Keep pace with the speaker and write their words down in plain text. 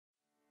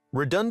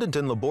Redundant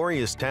and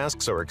laborious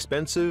tasks are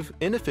expensive,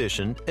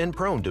 inefficient, and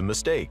prone to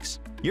mistakes.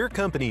 Your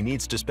company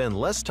needs to spend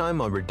less time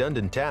on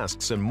redundant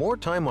tasks and more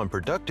time on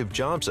productive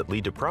jobs that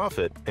lead to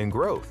profit and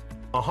growth.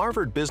 A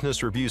Harvard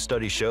Business Review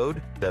study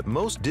showed that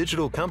most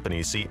digital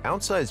companies see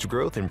outsized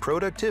growth in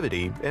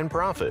productivity and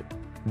profit.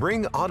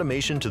 Bring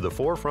automation to the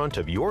forefront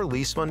of your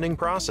lease funding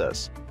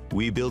process.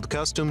 We build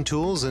custom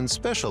tools and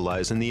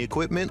specialize in the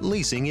equipment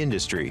leasing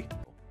industry.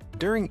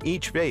 During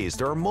each phase,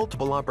 there are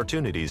multiple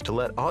opportunities to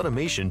let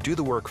automation do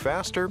the work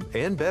faster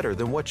and better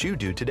than what you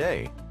do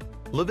today.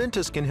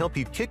 Liventus can help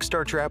you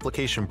kickstart your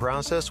application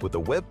process with a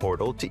web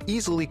portal to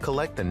easily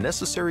collect the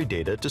necessary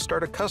data to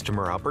start a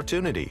customer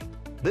opportunity.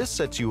 This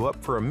sets you up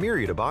for a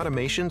myriad of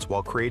automations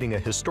while creating a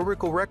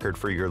historical record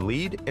for your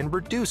lead and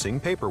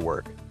reducing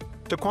paperwork.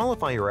 To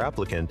qualify your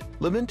applicant,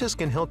 Liventus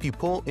can help you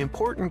pull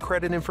important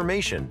credit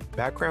information,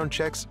 background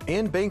checks,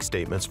 and bank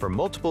statements from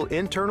multiple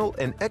internal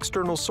and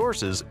external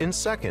sources in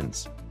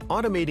seconds.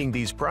 Automating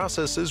these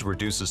processes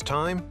reduces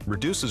time,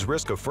 reduces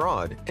risk of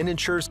fraud, and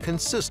ensures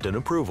consistent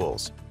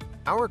approvals.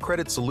 Our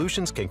credit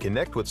solutions can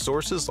connect with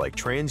sources like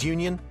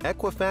TransUnion,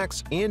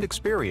 Equifax, and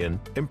Experian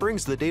and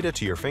brings the data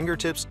to your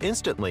fingertips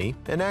instantly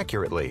and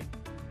accurately.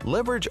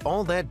 Leverage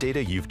all that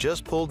data you've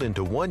just pulled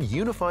into one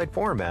unified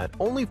format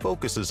only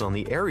focuses on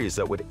the areas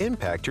that would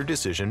impact your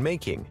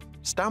decision-making.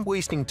 Stop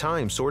wasting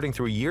time sorting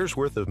through years'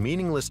 worth of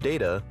meaningless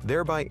data,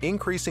 thereby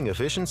increasing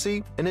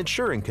efficiency and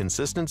ensuring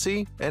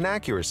consistency and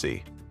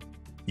accuracy.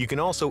 You can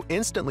also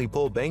instantly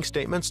pull bank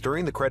statements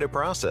during the credit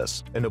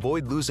process and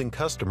avoid losing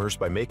customers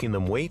by making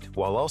them wait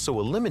while also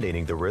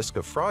eliminating the risk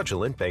of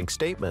fraudulent bank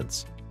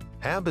statements.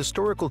 Have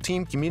historical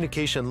team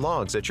communication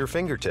logs at your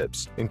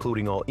fingertips,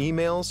 including all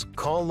emails,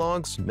 call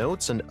logs,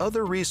 notes, and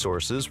other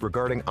resources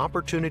regarding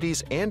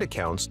opportunities and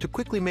accounts to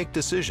quickly make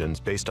decisions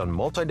based on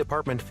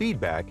multi-department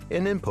feedback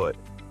and input.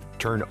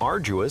 Turn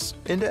arduous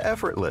into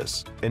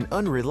effortless and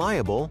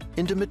unreliable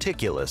into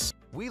meticulous.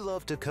 We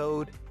love to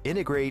code,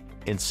 integrate,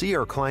 and see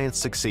our clients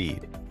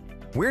succeed.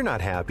 We're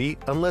not happy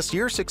unless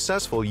you're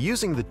successful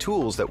using the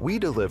tools that we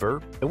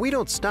deliver, and we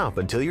don't stop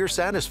until you're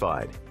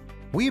satisfied.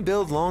 We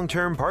build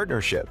long-term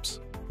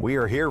partnerships. We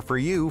are here for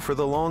you for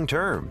the long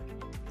term.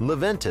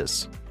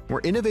 Liventus,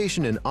 where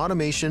innovation in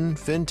automation,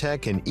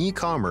 fintech, and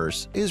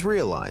e-commerce is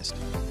realized.